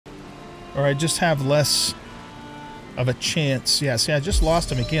Or I just have less of a chance. Yeah, see, I just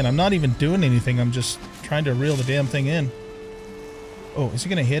lost him again. I'm not even doing anything. I'm just trying to reel the damn thing in. Oh, is he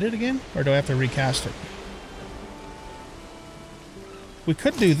going to hit it again? Or do I have to recast it? We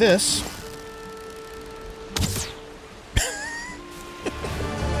could do this.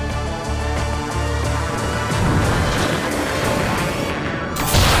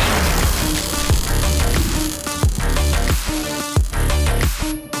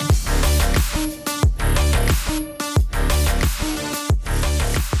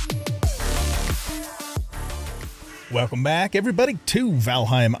 Welcome back, everybody, to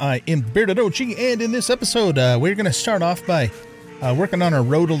Valheim. I am Bearded OG, and in this episode, we're going to start off by working on our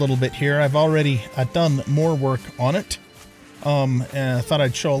road a little bit here. I've already done more work on it. And I thought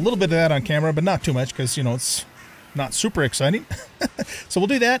I'd show a little bit of that on camera, but not too much, because, you know, it's not super exciting. So we'll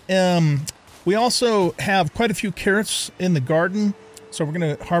do that. We also have quite a few carrots in the garden, so we're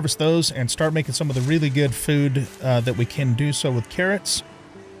going to harvest those and start making some of the really good food that we can do so with carrots.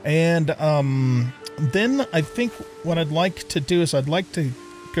 And then I think what I'd like to do is I'd like to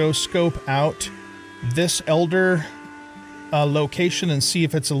go scope out this elder location and see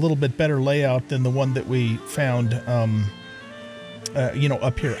if it's a little bit better layout than the one that we found, you know,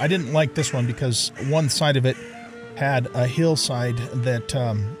 up here. I didn't like this one because one side of it had a hillside that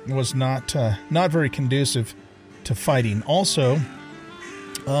was not very conducive to fighting. Also,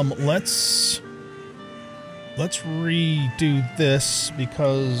 let's redo this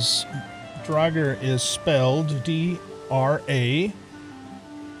because Draugr is spelled D-R-A-U-G-R.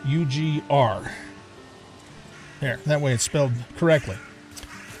 There, that way it's spelled correctly.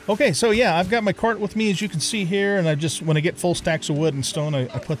 Okay, so yeah, I've got my cart with me, as you can see here, and when I get full stacks of wood and stone, I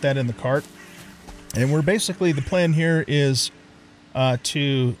put that in the cart. And we're basically, the plan here is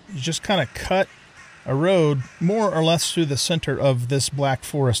to just kind of cut a road more or less through the center of this Black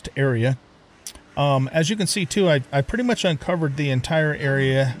Forest area. As you can see too, I pretty much uncovered the entire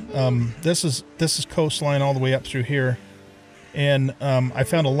area. This is coastline all the way up through here, and I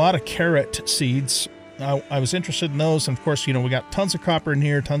found a lot of carrot seeds. I was interested in those, and of course, you know, we got tons of copper in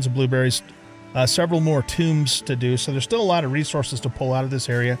here, tons of blueberries, several more tombs to do. So there's still a lot of resources to pull out of this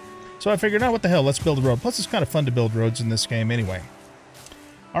area. So I figured, oh, what the hell? Let's build a road. Plus, it's kind of fun to build roads in this game anyway.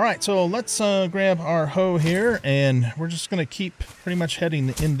 All right, so let's grab our hoe here, and we're just going to keep pretty much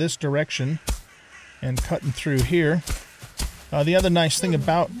heading in this direction and cutting through here. The other nice thing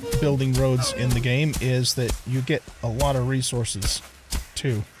about building roads in the game is that you get a lot of resources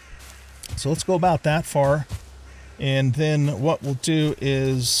too. So let's go about that far, and then what we'll do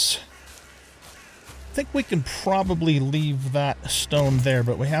is, I think we can probably leave that stone there,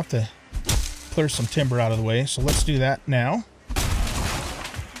 but we have to clear some timber out of the way, so let's do that now.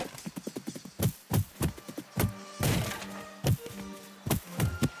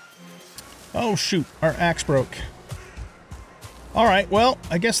 Oh shoot, our axe broke. Alright, well,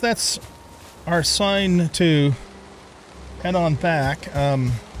 I guess that's our sign to head on back.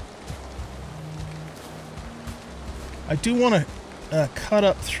 I do want to cut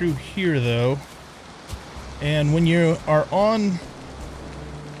up through here, though. And when you are on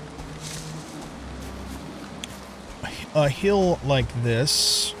a hill like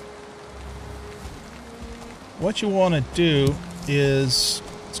this, what you want to do is,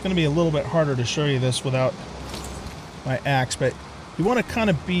 it's going to be a little bit harder to show you this without my axe, but you want to kind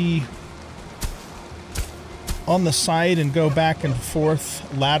of be on the side and go back and forth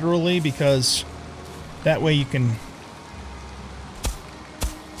laterally, because that way you can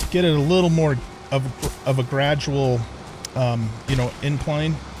get it a little more of a gradual, you know,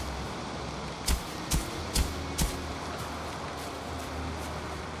 incline.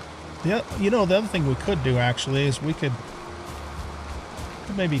 Yeah, you know, the other thing we could do actually is we could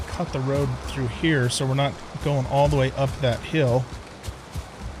maybe cut the road through here so we're not going all the way up that hill.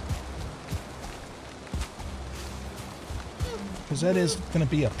 Because that is going to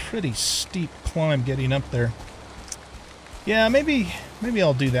be a pretty steep climb getting up there. Yeah, maybe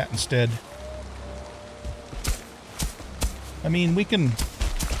I'll do that instead. I mean, we can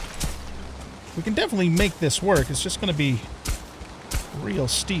definitely make this work. It's just going to be real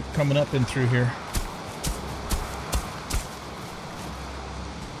steep coming up in through here.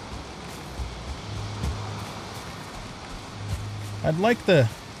 I'd like the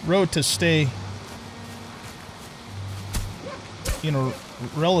road to stay, you know,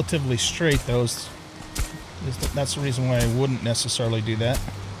 relatively straight, though. That's the reason why I wouldn't necessarily do that.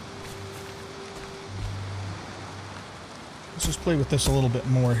 Let's just play with this a little bit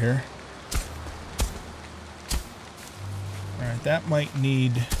more here. Alright, that might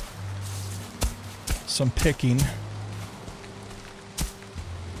need some picking.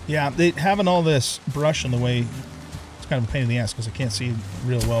 Yeah, having all this brush in the way, it's kind of a pain in the ass because I can't see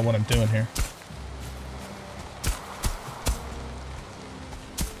real well what I'm doing here.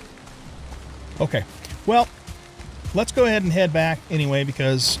 Okay, well, let's go ahead and head back anyway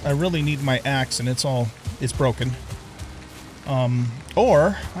because I really need my axe and it's broken.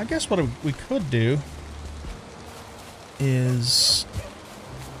 Or, I guess what we could do is,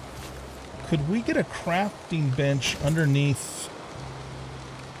 could we get a crafting bench underneath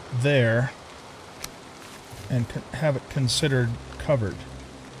there and have it considered covered?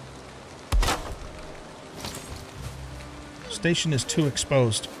 Station is too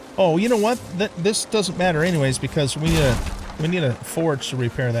exposed. Oh, you know what? This doesn't matter anyways because we need a forge to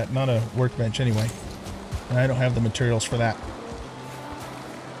repair that, not a workbench anyway. And I don't have the materials for that.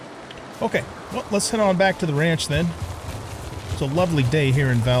 Okay, well, let's head on back to the ranch then. It's a lovely day here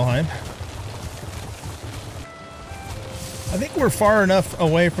in Valheim. I think we're far enough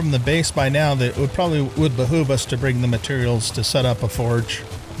away from the base by now that it probably would behoove us to bring the materials to set up a forge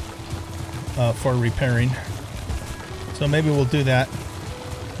for repairing. So maybe we'll do that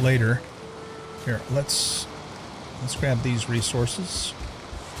later. Here, let's grab these resources.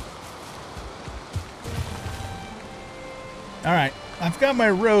 All right, I've got my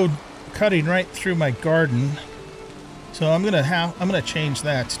road cutting right through my garden, so I'm gonna change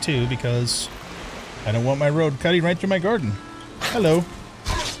that too because I don't want my road cutting right through my garden. Hello.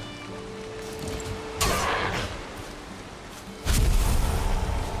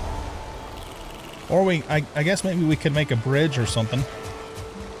 Or I guess maybe we could make a bridge or something.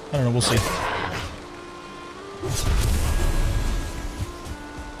 I don't know, we'll see.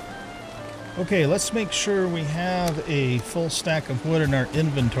 Okay, let's make sure we have a full stack of wood in our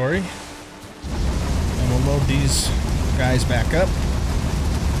inventory. And we'll load these guys back up.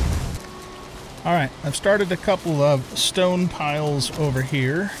 Alright, I've started a couple of stone piles over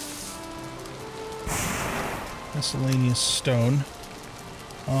here. Miscellaneous stone.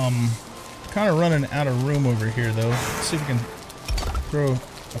 Kind of running out of room over here though. Let's see if we can throw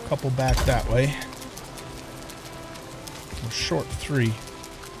a couple back that way. We're short 3. There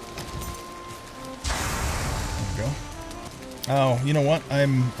we go. Oh, you know what?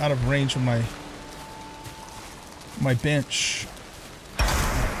 I'm out of range of my bench.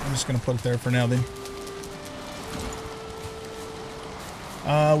 I'm just going to put it there for now then.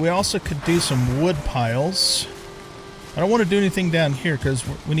 We also could do some wood piles. I don't want to do anything down here because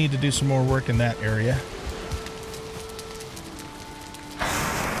we need to do some more work in that area.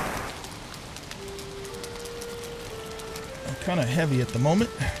 I'm kind of heavy at the moment.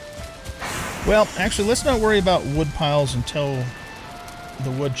 Well, actually, let's not worry about wood piles until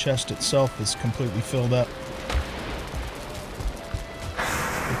the wood chest itself is completely filled up.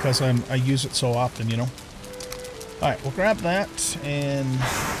 Because I use it so often, you know. Alright, we'll grab that, and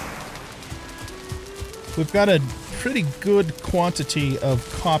we've got a pretty good quantity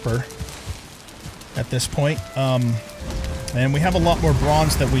of copper at this point. And we have a lot more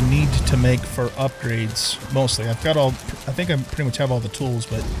bronze that we need to make for upgrades, mostly. I think I pretty much have all the tools,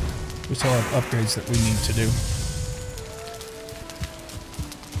 but we still have upgrades that we need to do.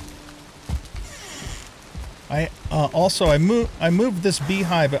 I moved this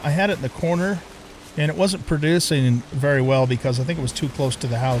beehive. I had it in the corner, and it wasn't producing very well because I think it was too close to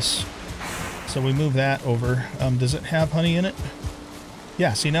the house. So we moved that over. Does it have honey in it?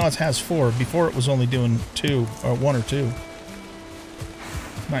 Yeah, see now it has 4. Before it was only doing 2, or 1 or 2.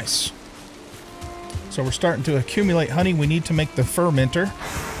 Nice. So we're starting to accumulate honey. We need to make the fermenter.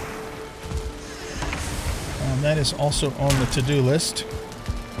 That is also on the to-do list.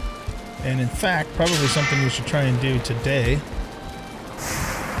 And in fact, probably something we should try and do today.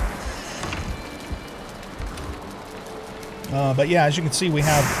 But yeah, as you can see, we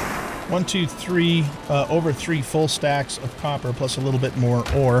have 1, 2, 3, over 3 full stacks of copper, plus a little bit more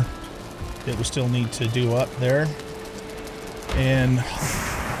ore that we still need to do up there. And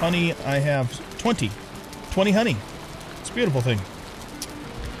honey, I have 20 honey. It's a beautiful thing.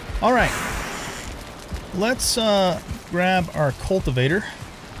 All right, let's grab our cultivator.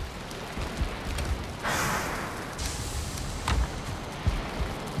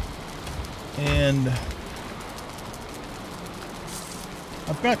 And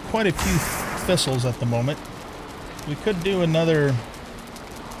I've got quite a few thistles at the moment. We could do another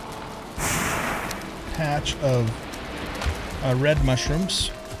patch of red mushrooms.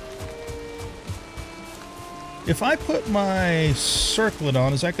 If I put my circlet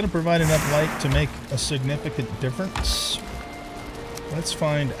on, is that going to provide enough light to make a significant difference? Let's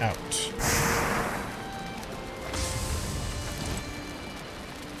find out.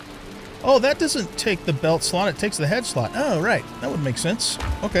 Oh, that doesn't take the belt slot, it takes the head slot. Oh, right. That would make sense.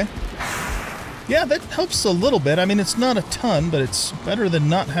 Okay. Yeah, that helps a little bit. I mean, it's not a ton, but it's better than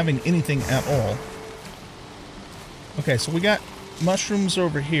not having anything at all. Okay, so we got mushrooms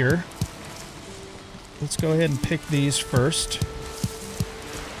over here. Let's go ahead and pick these first.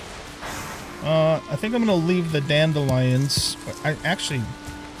 I think I'm going to leave the dandelions.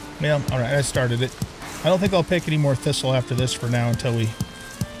 Well, alright, I started it. I don't think I'll pick any more thistle after this for now until we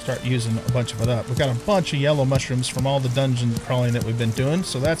start using a bunch of it up. We've got a bunch of yellow mushrooms from all the dungeon crawling that we've been doing,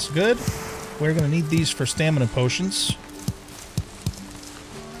 so that's good. We're going to need these for stamina potions.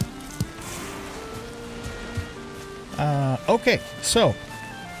 Okay, so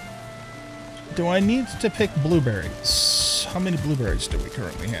do I need to pick blueberries? How many blueberries do we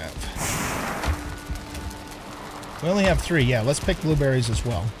currently have? We only have 3. Yeah, let's pick blueberries as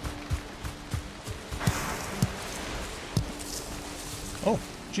well. Oh,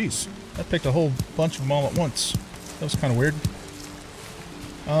 jeez. I picked a whole bunch of them all at once. That was kind of weird.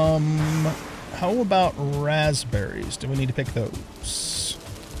 How about raspberries? Do we need to pick those?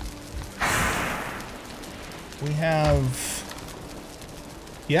 We have...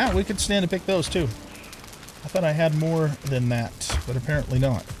 Yeah, we could stand to pick those too. I thought I had more than that, but apparently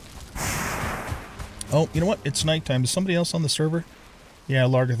not. Oh, you know what? It's nighttime. Is somebody else on the server? Yeah,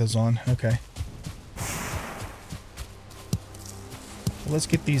 Largatha's on. Okay. Well, let's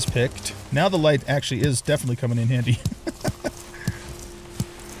get these picked. Now the light actually is definitely coming in handy.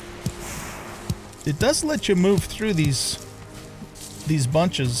 It does let you move through these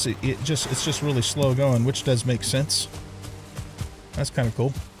bunches. It's just really slow going, which does make sense. That's kind of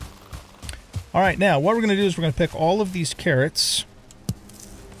cool. All right, now what we're going to do is we're going to pick all of these carrots,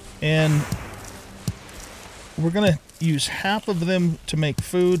 and we're going to use half of them to make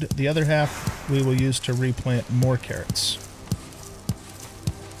food. The other half we will use to replant more carrots.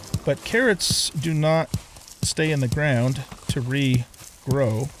 But carrots do not stay in the ground to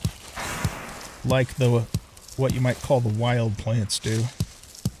regrow like what you might call the wild plants do.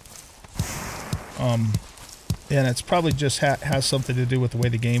 And it's probably just has something to do with the way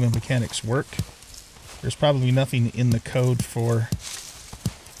the game and mechanics work. There's probably nothing in the code for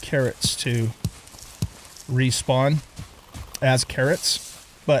carrots to respawn as carrots,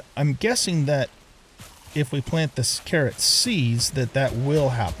 but I'm guessing that if we plant this carrot seeds, that will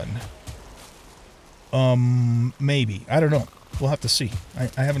happen. Maybe. I don't know. We'll have to see. I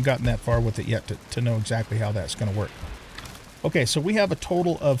haven't gotten that far with it yet to know exactly how that's going to work. Okay, so we have a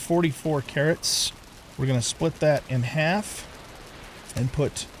total of 44 carrots. We're going to split that in half and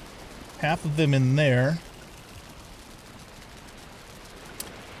put half of them in there.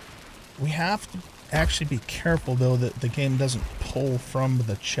 We have to actually be careful, though, that the game doesn't pull from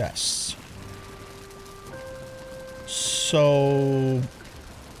the chests. So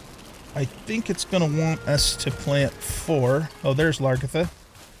I think it's going to want us to plant 4. Oh, there's Largatha.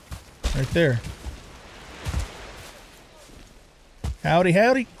 Right there. Howdy,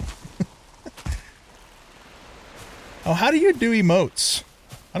 howdy. Oh, how do you do emotes?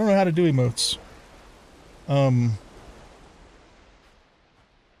 I don't know how to do emotes.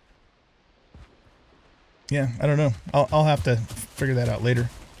 Yeah, I don't know. I'll have to figure that out later.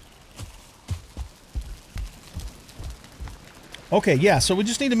 Okay, yeah, so we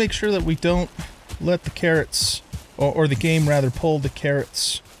just need to make sure that we don't let the carrots, or the game rather, pull the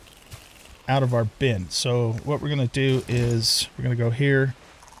carrots out of our bin. So what we're going to do is we're going to go here.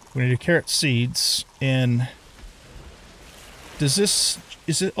 We're going to do carrot seeds, and is this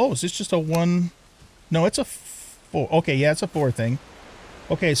just a 1? No, it's a 4. Okay, yeah, it's a 4 thing.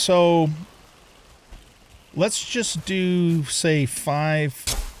 Okay, so let's just do, say,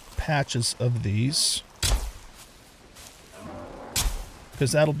 5 patches of these,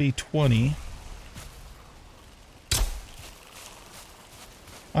 because that'll be 20.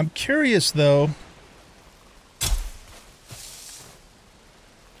 I'm curious, though.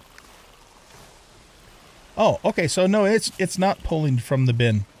 Oh, okay, so no, it's not pulling from the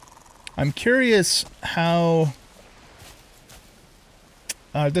bin. I'm curious how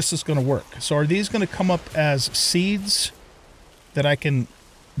this is going to work. So are these going to come up as seeds that I can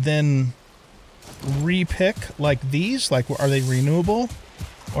then repick like these? Like, are they renewable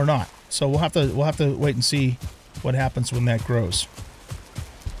or not? So we'll have to wait and see what happens when that grows.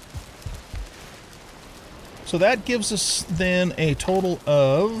 So that gives us then a total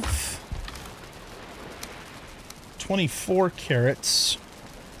of 24 carrots.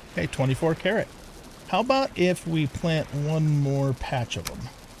 Okay, 24 carrot. How about if we plant 1 more patch of them?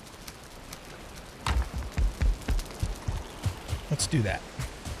 Let's do that.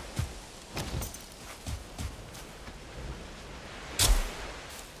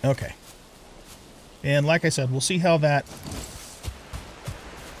 Okay. And like I said, we'll see how that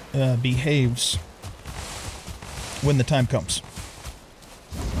behaves when the time comes.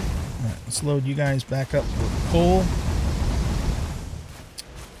 All right, let's load you guys back up with coal.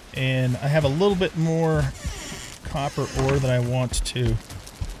 And I have a little bit more copper ore that I want to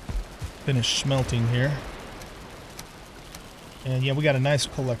finish smelting here. And yeah, we got a nice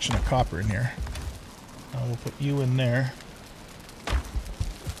collection of copper in here. We'll put you in there.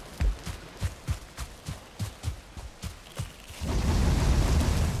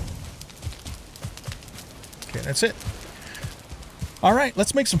 Okay, that's it. All right,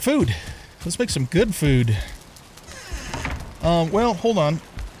 let's make some food. Let's make some good food. Well, hold on.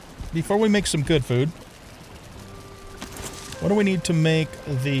 Before we make some good food, what do we need to make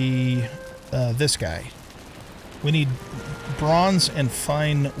the this guy? We need bronze and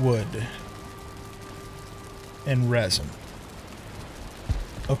fine wood and resin.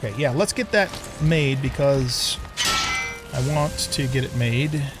 Okay, yeah, let's get that made because I want to get it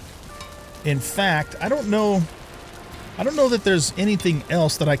made. In fact, I don't know that there's anything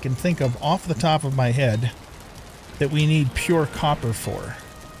else that I can think of off the top of my head that we need pure copper for.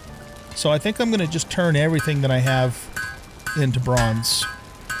 So I think I'm going to just turn everything that I have into bronze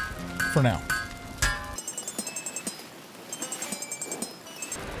for now.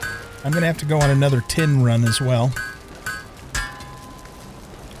 I'm going to have to go on another tin run as well.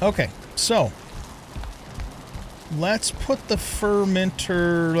 Okay, so let's put the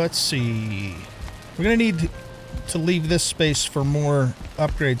fermenter, let's see. We're going to need to leave this space for more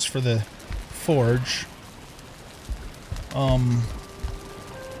upgrades for the forge.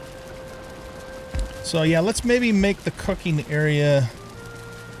 So yeah, let's maybe make the cooking area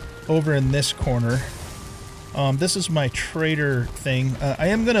over in this corner. This is my trader thing. I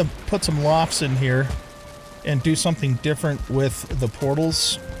am going to put some lofts in here and do something different with the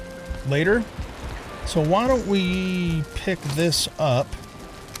portals later. So why don't we pick this up?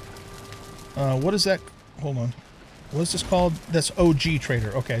 What is that? Hold on. What is this called? That's OG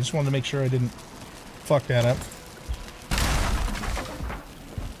Trader. Okay, I just wanted to make sure I didn't fuck that up.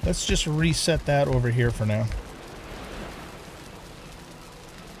 Let's just reset that over here for now.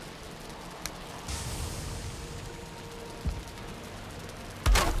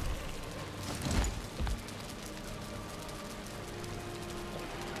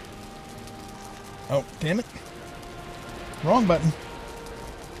 Oh, damn it. Wrong button.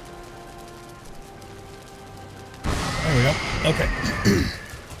 There we go. Okay.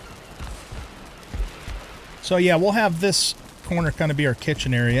 So yeah, we'll have this corner kind of be our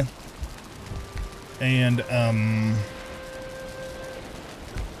kitchen area. And,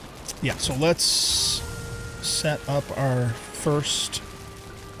 yeah, so let's set up our first,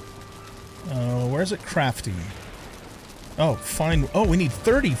 where's it crafting? Oh, fine, oh, we need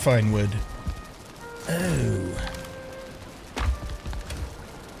 30 fine wood. Oh.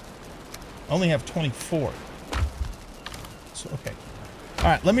 Only have 24. So, okay. All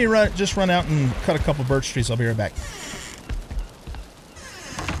right, let me just run out and cut a couple birch trees. I'll be right back.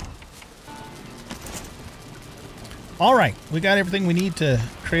 All right, we got everything we need to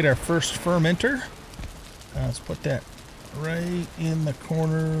create our first fermenter. Let's put that right in the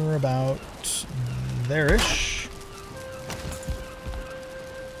corner about there-ish.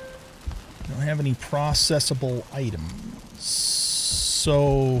 Don't have any processable items.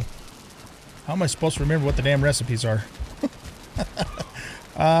 So, how am I supposed to remember what the damn recipes are?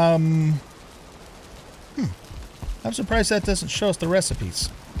 I'm surprised that doesn't show us the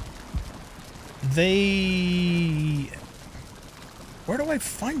recipes. Where do I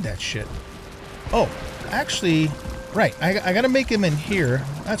find that shit? Oh, actually, right. I gotta make them in here.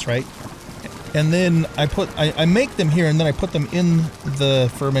 That's right. And then I make them here, and then I put them in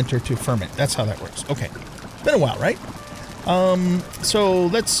the fermenter to ferment. That's how that works. Okay. Been a while, right? So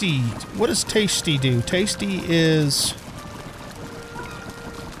let's see. What does Tasty do? Tasty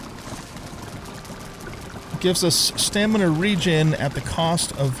gives us stamina regen at the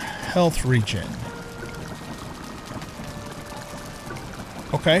cost of health regen.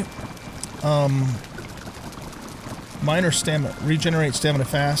 Okay. Minor stamina, regenerate stamina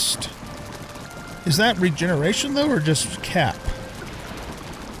fast. Is that regeneration though, or just cap?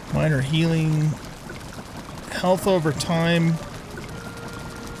 Minor healing, health over time.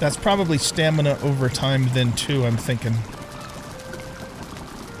 That's probably stamina over time then too, I'm thinking.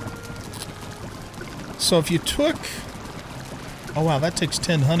 So if you took, oh wow, that takes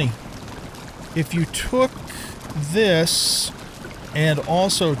 10 honey. If you took this and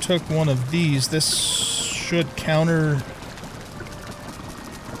also took one of these, this should counter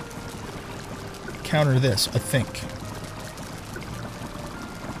this, I think.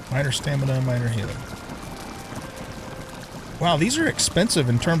 Minor stamina, minor healing. Wow, these are expensive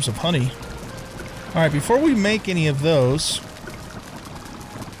in terms of honey. All right, before we make any of those,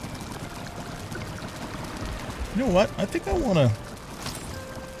 you know what? I think I want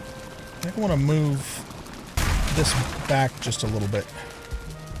to move this back just a little bit,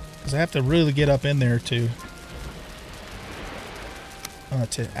 because I have to really get up in there to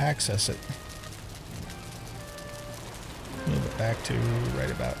access it. Move it back to right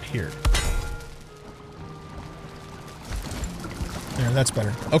about here. There, that's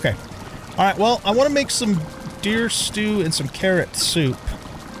better. Okay. All right, well, I want to make some deer stew and some carrot soup.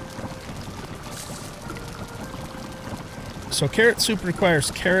 So carrot soup requires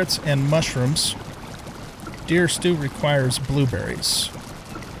carrots and mushrooms. Deer stew requires blueberries.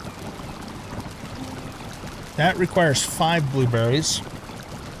 That requires 5 blueberries.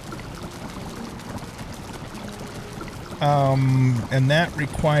 And that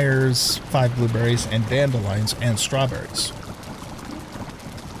requires 5 blueberries and dandelions and strawberries.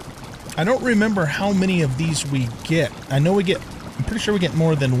 I don't remember how many of these we get. I know we get, I'm pretty sure we get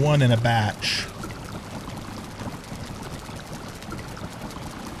more than 1 in a batch.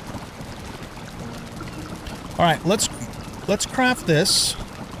 All right, let's craft this.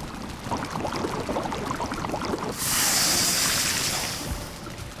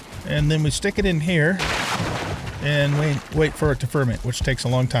 And then we stick it in here and wait for it to ferment, which takes a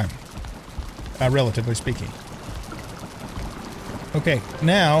long time, relatively speaking. Okay,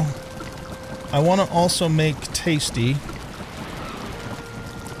 now I want to also make Tasty.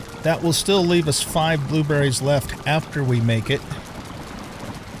 That will still leave us 5 blueberries left after we make it.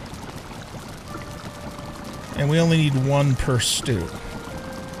 And we only need 1 per stew.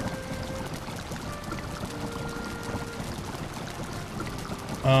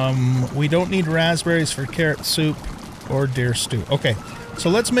 We don't need raspberries for carrot soup or deer stew. Okay, so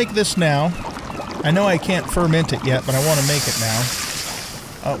let's make this now. I know I can't ferment it yet, but I want to make it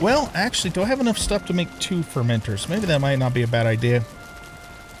now. Well, actually, do I have enough stuff to make 2 fermenters? Maybe that might not be a bad idea.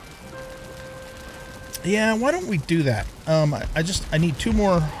 Yeah, why don't we do that? I need 2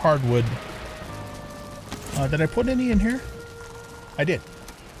 more hardwood. Did I put any in here? I did.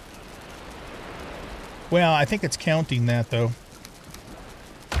 Well, I think it's counting that, though.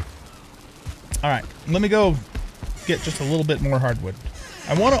 Alright, let me go get just a little bit more hardwood.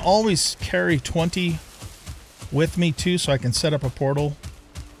 I want to always carry 20 with me, too, so I can set up a portal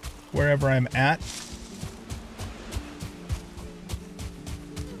wherever I'm at.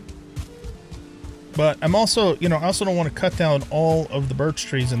 But I'm also, you know, I also don't want to cut down all of the birch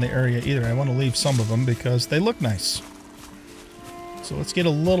trees in the area either. I want to leave some of them because they look nice. So let's get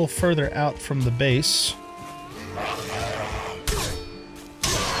a little further out from the base.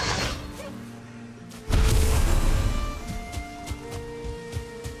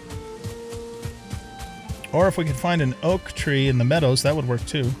 Or if we could find an oak tree in the meadows, that would work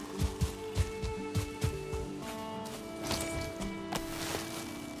too.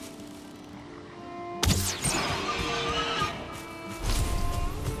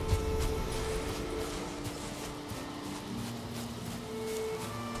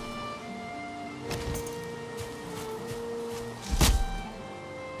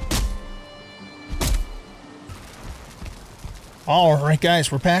 Alright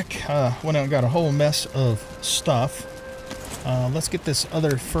guys, we're back. Went out and got a whole mess of stuff. Let's get this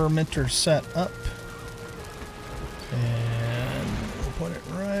other fermenter set up. And we'll put it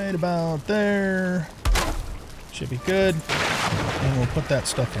right about there. Should be good. And we'll put that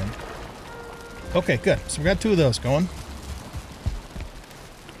stuff in. Okay, good. So we got 2 of those going.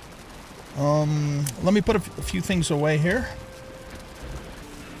 Let me put a few things away here.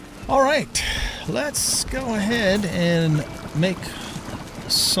 Alright, let's go ahead and make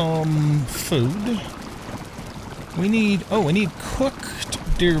some food. We need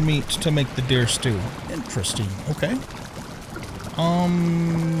cooked deer meat to make the deer stew. Interesting. Okay.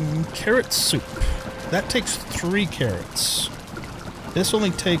 Carrot soup. That takes 3 carrots. This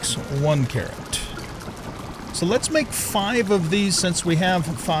only takes 1 carrot. So let's make 5 of these since we have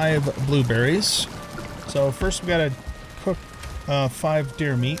 5 blueberries. So first we gotta cook 5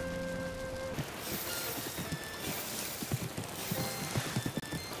 deer meat.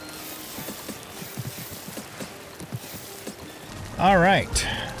 All right,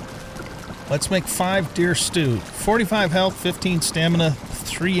 let's make 5 deer stew. 45 health, 15 stamina,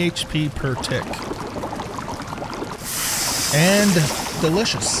 3 HP per tick. And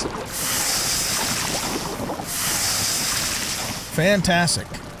delicious. Fantastic.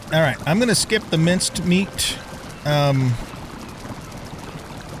 All right, I'm gonna skip the minced meat.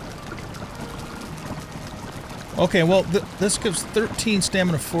 Okay, well, this gives 13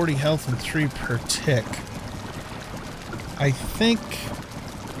 stamina, 40 health, and 3 per tick. I think...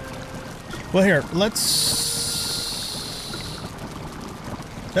 Well, here, let's...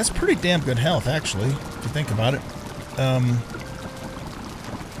 That's pretty damn good health, actually, if you think about it.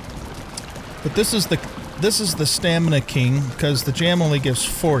 But this is the Stamina King, because the jam only gives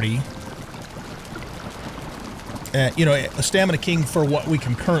 40. You know, a Stamina King for what we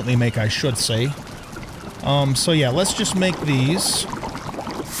can currently make, I should say. So yeah, let's just make these.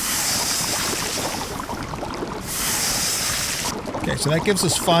 Okay, so that gives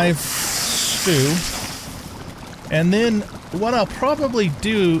us 5 stew. And then what I'll probably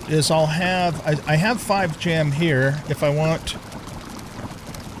do is I have 5 jam here if I want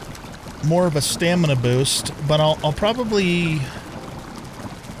more of a stamina boost, but I'll probably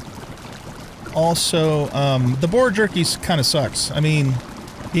also, the boar jerky's kind of sucks. I mean,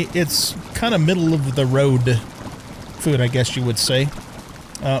 it's kind of middle of the road food, I guess you would say.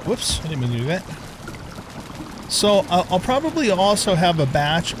 Whoops, I didn't mean to do that. So I'll probably also have a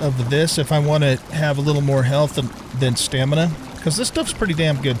batch of this if I want to have a little more health than stamina, because this stuff's pretty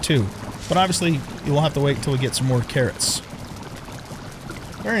damn good too. But obviously, you'll have to wait until we get some more carrots.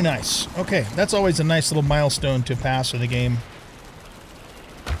 Very nice. Okay, that's always a nice little milestone to pass in the game.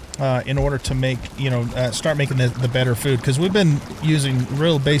 In order to make, you know, start making the better food. Because we've been using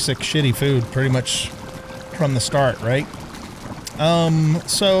real basic shitty food pretty much from the start, right?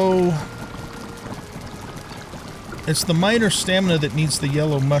 So... It's the minor stamina that needs the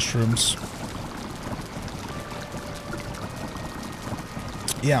yellow mushrooms.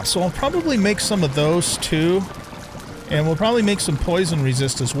 Yeah, so I'll probably make some of those too. And we'll probably make some poison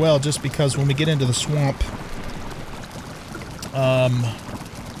resist as well, just because when we get into the swamp,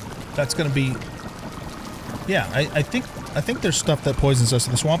 that's going to be... Yeah, I think there's stuff that poisons us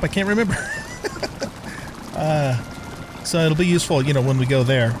in the swamp. I can't remember. So it'll be useful, you know, when we go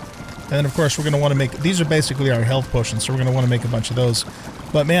there. And then, of course, we're going to want to make... These are basically our health potions, so we're going to want to make a bunch of those.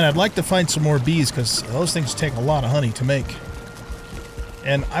 But, man, I'd like to find some more bees, because those things take a lot of honey to make.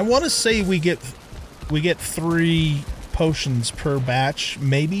 And I want to say we get 3 potions per batch,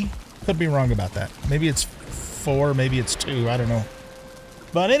 maybe? Could be wrong about that. Maybe it's 4, maybe it's 2, I don't know.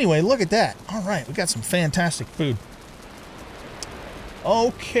 But anyway, look at that. All right, we got some fantastic food.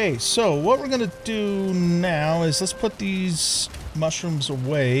 Okay, so what we're going to do now is let's put these mushrooms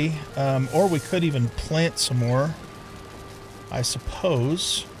away, or we could even plant some more, I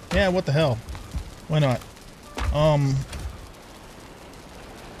suppose. Yeah, what the hell? Why not?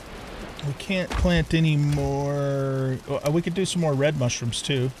 We can't plant any more. We could do some more red mushrooms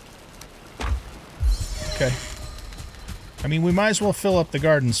too. Okay. I mean, we might as well fill up the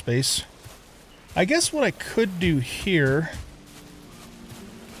garden space. I guess what I could do here...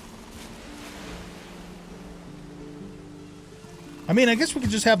 I mean, I guess we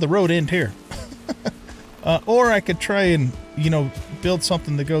could just have the road end here. Or I could try and, you know, build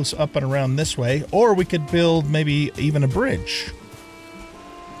something that goes up and around this way. Or we could build maybe even a bridge.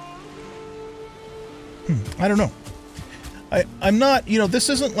 I don't know. I'm not, you know, this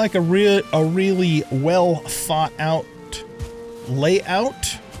isn't like a really well thought out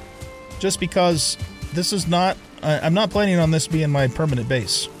layout. Just because this is not, I'm not planning on this being my permanent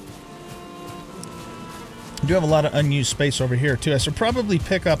base. I do have a lot of unused space over here, too. I should probably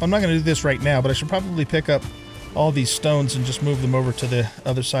pick up... I'm not going to do this right now, but I should probably pick up all these stones and just move them over to the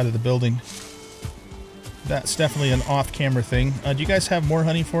other side of the building. That's definitely an off-camera thing. Do you guys have more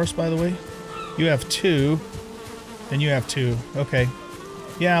honey for us, by the way? You have 2. And you have 2. Okay.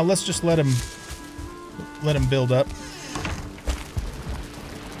 Yeah, let's just let them build up.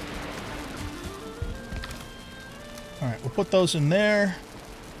 Alright, we'll put those in there.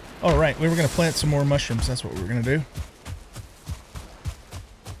 Oh, right, we were going to plant some more mushrooms. That's what we were going to do.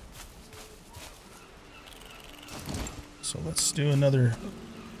 So let's do another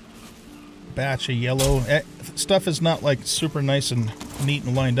batch of yellow. Stuff is not, like, super nice and neat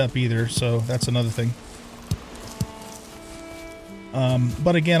and lined up either, so that's another thing.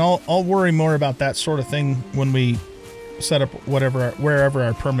 But again, I'll worry more about that sort of thing when we set up wherever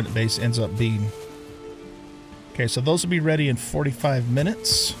our permanent base ends up being. Okay, so those will be ready in 45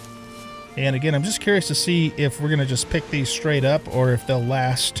 minutes. And again, I'm just curious to see if we're going to just pick these straight up or if they'll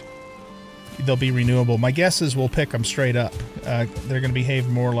last, they'll be renewable. My guess is we'll pick them straight up. They're going to behave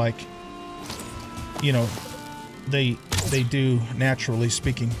more like, you know, they do naturally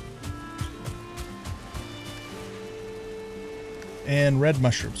speaking. And red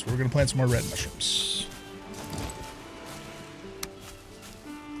mushrooms. We're going to plant some more red mushrooms.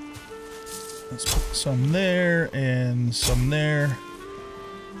 Let's put some there and some there.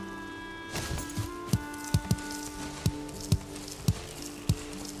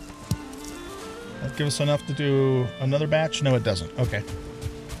 give us enough to do another batch? No, it doesn't. Okay.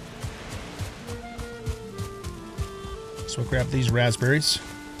 So we'll grab these raspberries.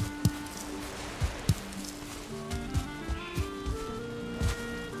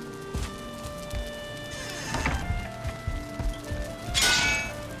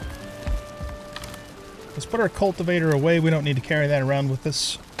 Let's put our cultivator away. We don't need to carry that around with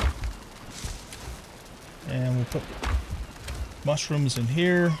us. And we'll put mushrooms in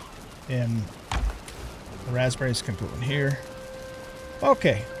here. And the raspberries can go in here.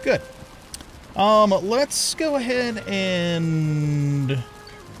 Okay, good. Let's go ahead and...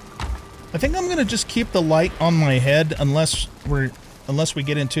 I think I'm gonna just keep the light on my head unless we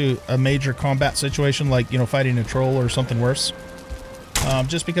get into a major combat situation, like, you know, fighting a troll or something worse.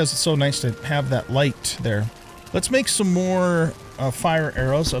 Just because it's so nice to have that light there. Let's make some more fire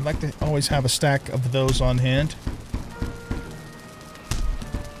arrows. I'd like to always have a stack of those on hand.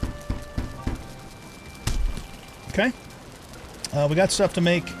 Okay. We got stuff to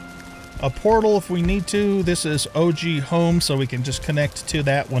make a portal if we need to. This is OG home, so we can just connect to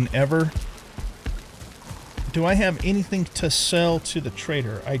that whenever. Do I have anything to sell to the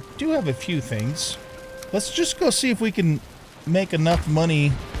trader? I do have a few things. Let's just go see if we can make enough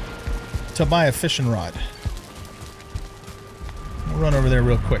money to buy a fishing rod. We'll run over there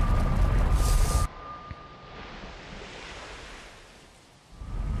real quick.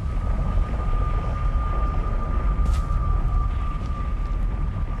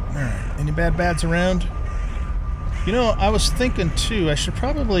 Alright, any bads around? You know, I was thinking too, I should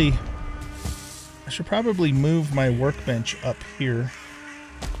probably move my workbench up here.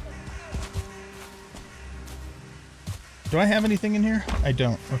 Do I have anything in here? I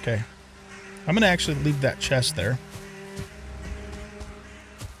don't. Okay. I'm going to actually leave that chest there.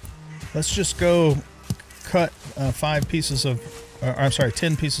 Let's just go cut 10 pieces of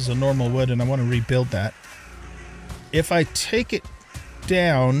normal wood, and I want to rebuild that. If I take it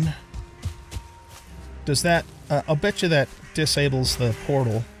down, does that... I'll bet you that disables the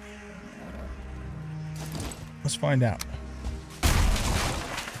portal. Let's find out.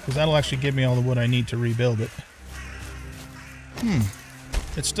 Because that'll actually give me all the wood I need to rebuild it.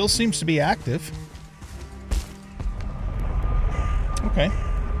 It still seems to be active. Okay.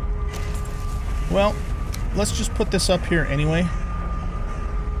 Well, let's just put this up here anyway.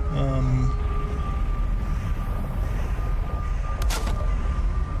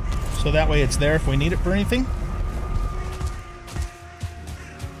 So that way it's there if we need it for anything.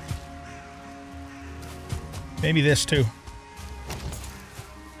 Maybe this too.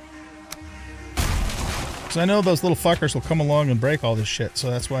 Because I know those little fuckers will come along and break all this shit, so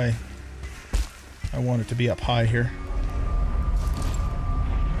that's why I want it to be up high here.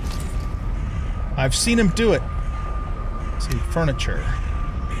 I've seen him do it. Let's see, furniture.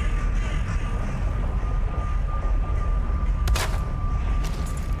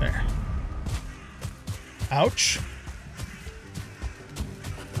 There. Ouch.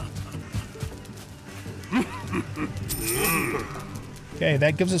 Okay,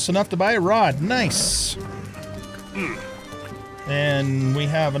 that gives us enough to buy a rod. Nice. And we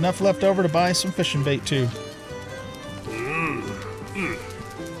have enough left over to buy some fishing bait too.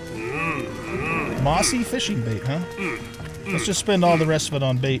 Mossy fishing bait, huh? Let's just spend all the rest of it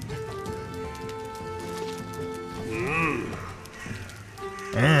on bait.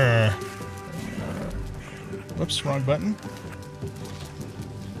 Whoops, wrong button.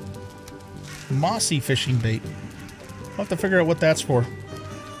 Mossy fishing bait. I'll have to figure out what that's for.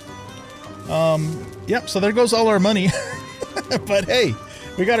 Yep, so there goes all our money. But hey,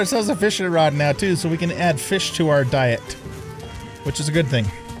 we got ourselves a fishing rod now too, so we can add fish to our diet, which is a good thing.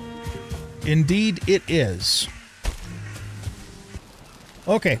 Indeed it is.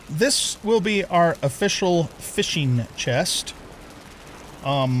 Okay, this will be our official fishing chest.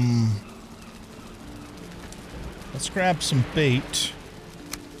 Let's grab some bait.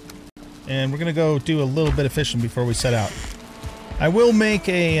 And we're gonna go do a little bit of fishing before we set out. I will make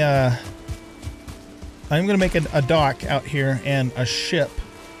a, I'm gonna make a dock out here and a ship.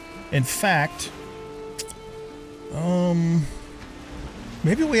 In fact,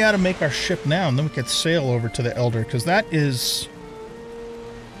 maybe we ought to make our ship now, and then we could sail over to the Elder, because that's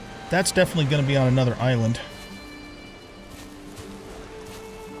definitely gonna be on another island.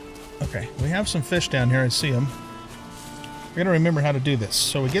 Okay, we have some fish down here. I see them. We're gonna remember how to do this.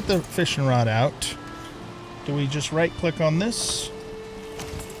 So we get the fishing rod out. Do we just right click on this?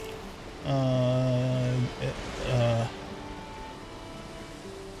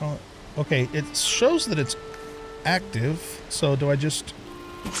 Okay, it shows that it's active. So do I just...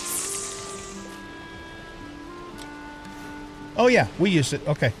 Oh yeah, we used it.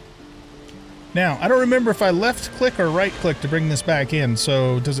 Okay. Now, I don't remember if I left click or right click to bring this back in,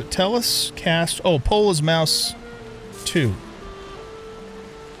 so does it tell us? Cast. Oh, pull is mouse 2.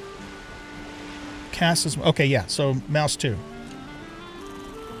 Cast is. Okay, yeah, so mouse 2.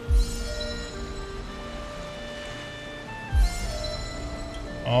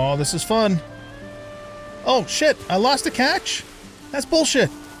 Oh, this is fun. Oh, shit, I lost a catch? That's bullshit.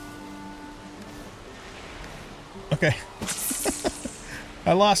 Okay.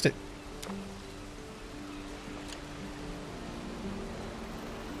 I lost it.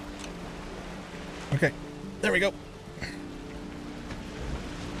 Okay, there we go.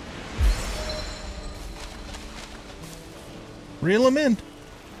 Reel him in.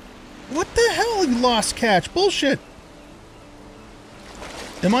 What the hell, you lost catch? Bullshit.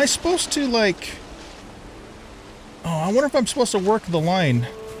 Am I supposed to, like... Oh, I wonder if I'm supposed to work the line.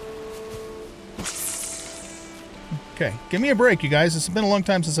 Okay, give me a break, you guys. It's been a long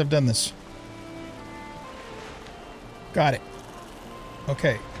time since I've done this. Got it.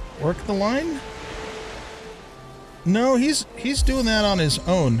 Okay, work the line? No, he's doing that on his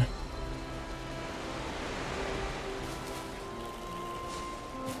own.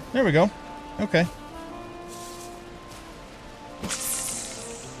 There we go. Okay.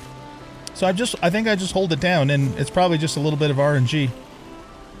 So I think I just hold it down, and it's probably just a little bit of RNG.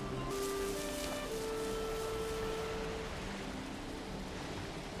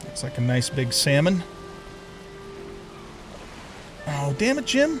 Looks like a nice big salmon. Oh, damn it,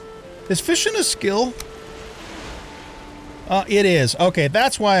 Jim. Is fishing a skill? It is. Okay,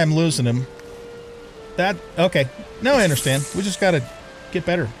 that's why I'm losing him. Okay. Now I understand. We just gotta get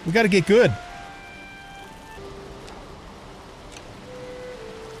better. We gotta get good.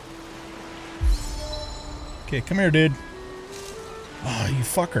 Okay, come here, dude. Oh, you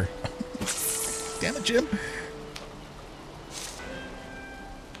fucker. Damn it, Jim.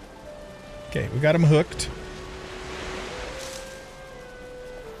 Okay, we got him hooked.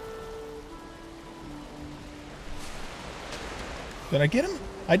 Did I get him?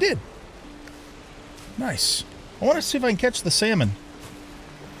 I did. Nice. I want to see if I can catch the salmon.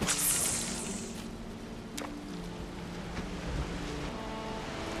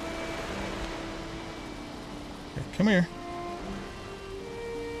 Okay, come here.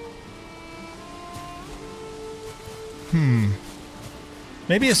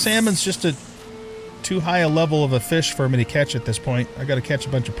 Maybe a salmon's just too high a level of a fish for me to catch at this point. I gotta catch a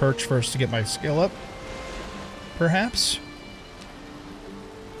bunch of perch first to get my skill up. Perhaps?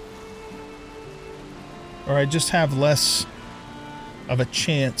 Or I just have less of a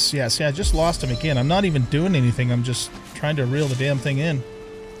chance. Yeah, see, I just lost him again. I'm not even doing anything. I'm just trying to reel the damn thing in.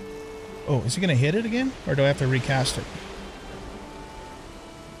 Oh, is he gonna hit it again? Or do I have to recast it?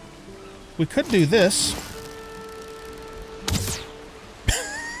 We could do this.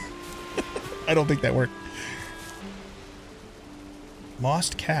 I don't think that worked.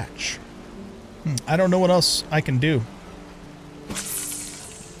 Lost catch. I don't know what else I can do.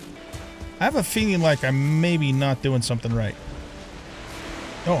 I have a feeling like I'm maybe not doing something right.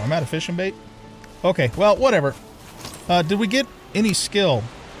 Oh, I'm out of fishing bait? Okay, well, whatever. Did we get any skill?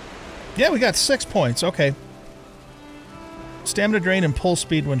 Yeah, we got 6 points. Okay. Stamina drain and pull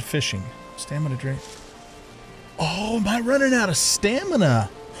speed when fishing. Stamina drain. Oh, am I running out of stamina?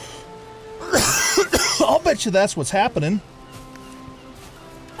 I'll bet you that's what's happening.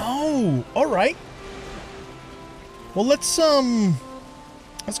 Oh, alright. Well, let's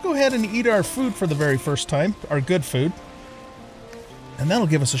go ahead and eat our food for the very first time. Our good food. And that'll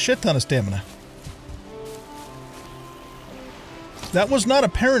give us a shit ton of stamina. That was not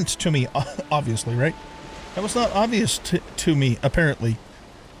apparent to me, obviously, right? That was not obvious to me, apparently.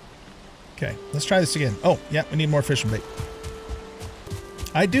 Okay, let's try this again. Oh, yeah, we need more fishing bait.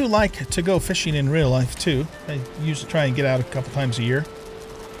 I do like to go fishing in real life, too. I usually try and get out a couple times a year.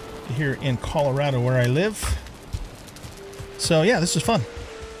 Here in Colorado, where I live. So, yeah, this is fun.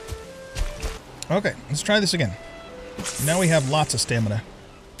 Okay, let's try this again. Now we have lots of stamina.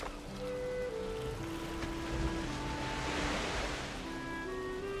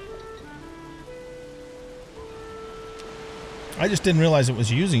 I just didn't realize it was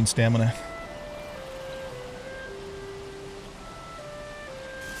using stamina.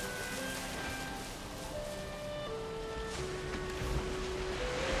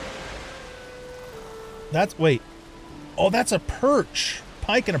 Wait. Oh, that's a perch.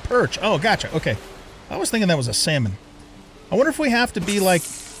 Pike and a perch. Oh, gotcha. Okay. I was thinking that was a salmon. I wonder if we have to be, like,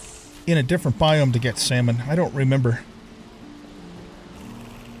 in a different biome to get salmon. I don't remember.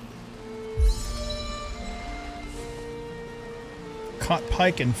 Caught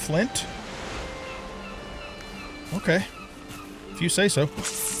pike and flint. Okay. If you say so.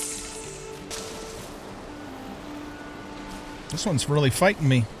 This one's really fighting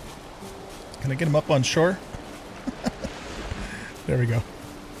me. Can I get him up on shore? There we go.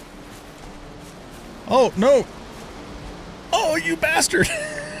 Oh, no! Oh, you bastard!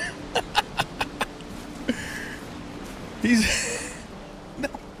 He's... No,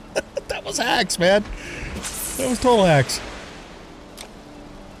 that was hacks, man. That was total hacks.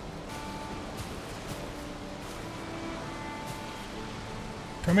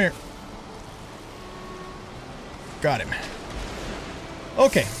 Come here. Got him.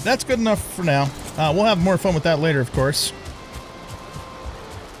 Okay, that's good enough for now. We'll have more fun with that later, of course.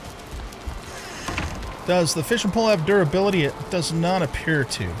 Does the fishing pole have durability? It does not appear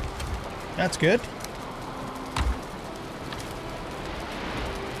to. That's good.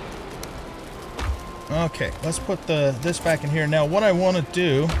 Okay, let's put this back in here. Now, what I want to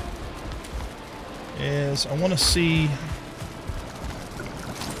do is I want to see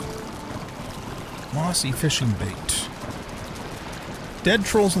mossy fishing bait. Dead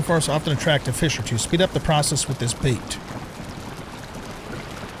trolls in the forest often attract a fish or two. Speed up the process with this bait.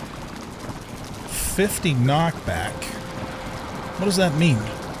 50 knockback. What does that mean?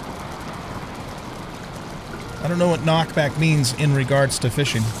 I don't know what knockback means in regards to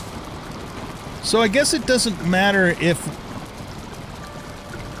fishing. So I guess it doesn't matter if it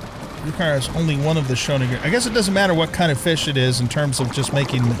requires only one of the shown here. I guess it doesn't matter what kind of fish it is in terms of just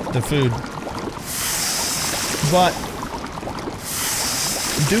making the food. But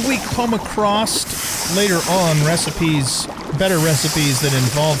do we come across later on recipes, better recipes that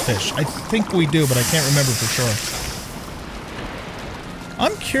involve fish? I think we do, but I can't remember for sure.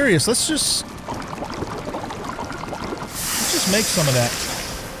 I'm curious. Let's just make some of that.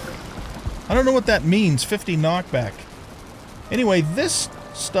 I don't know what that means, 50 knockback. Anyway, this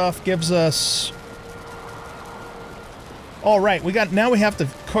stuff gives us... All right, now we have to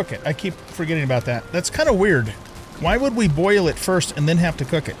cook it. I keep forgetting about that. That's kind of weird. Why would we boil it first and then have to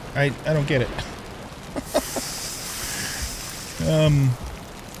cook it? I don't get it.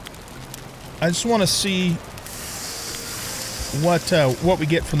 I just want to see what we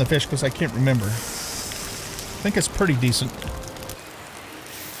get from the fish because I can't remember. I think it's pretty decent.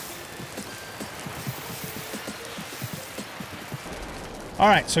 All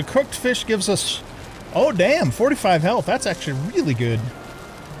right, so cooked fish gives us, oh damn, 45 health. That's actually really good.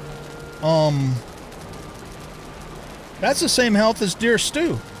 That's the same health as deer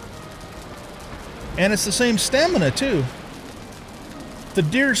stew. And it's the same stamina too. The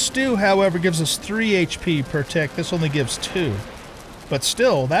deer stew, however, gives us 3 HP per tick. This only gives 2. But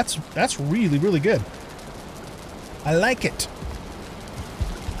still, that's really, really good. I like it.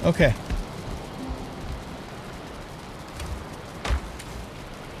 Okay.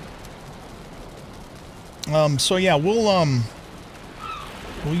 So yeah, we'll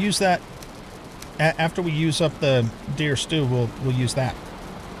use that after we use up the deer stew. We'll use that.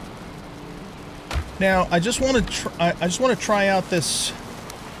 Now, I just want to try out this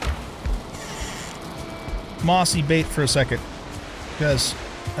mossy bait for a second because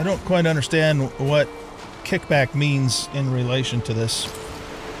I don't quite understand what kickback means in relation to this.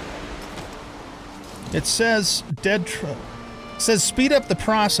 It says it says speed up the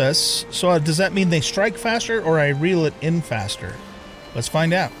process, so does that mean they strike faster or I reel it in faster? Let's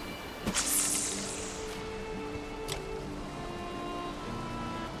find out.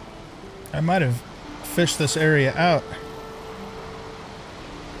 I might have fished this area out.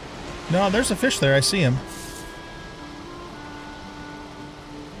 No, there's a fish there. I see him.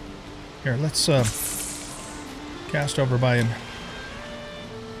 Here, let's cast over by him.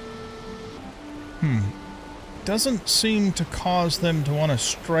 Doesn't seem to cause them to want to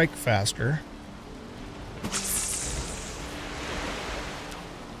strike faster.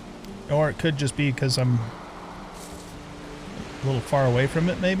 Or it could just be because I'm a little far away from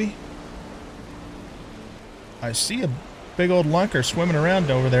it, maybe. I see a big old lunker swimming around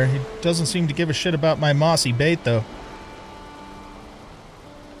over there. He doesn't seem to give a shit about my mossy bait, though.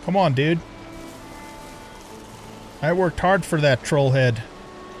 Come on, dude. I worked hard for that troll head.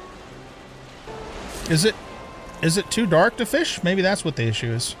 Is it too dark to fish? Maybe that's what the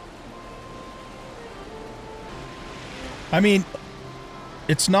issue is. I mean,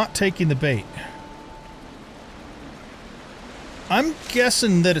 it's not taking the bait. I'm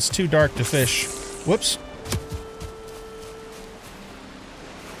guessing that it's too dark to fish. Whoops.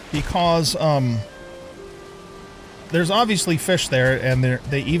 Because, there's obviously fish there, and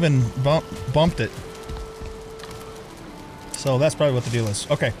they even bumped it. So that's probably what the deal is.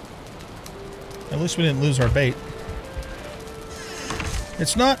 Okay. At least we didn't lose our bait.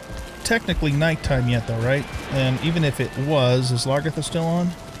 It's not technically nighttime yet, though, right? And even if it was, is Lagartha still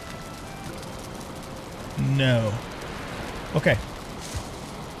on? No. Okay.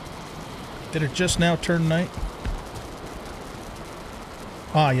 Did it just now turn night?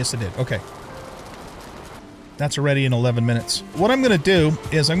 Ah, yes it did. Okay. That's already in 11 minutes. What I'm going to do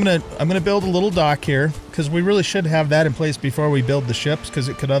is I'm going to build a little dock here, because we really should have that in place before we build the ships, because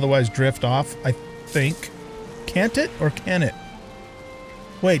it could otherwise drift off, I think. Can't it, or can it?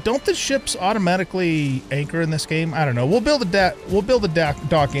 Wait, don't the ships automatically anchor in this game? I don't know. We'll build a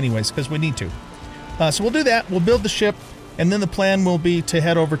dock anyways, because we need to. So we'll do that. We'll build the ship, and then the plan will be to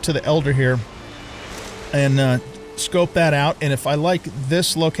head over to the Elder here and scope that out. And if I like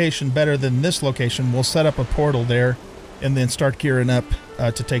this location better than this location, we'll set up a portal there and then start gearing up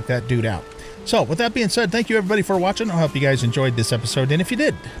to take that dude out. So with that being said, thank you everybody for watching. I hope you guys enjoyed this episode. And if you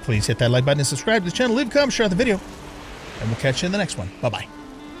did, please hit that like button and subscribe to the channel. Leave a comment, share the video, and we'll catch you in the next one. Bye-bye.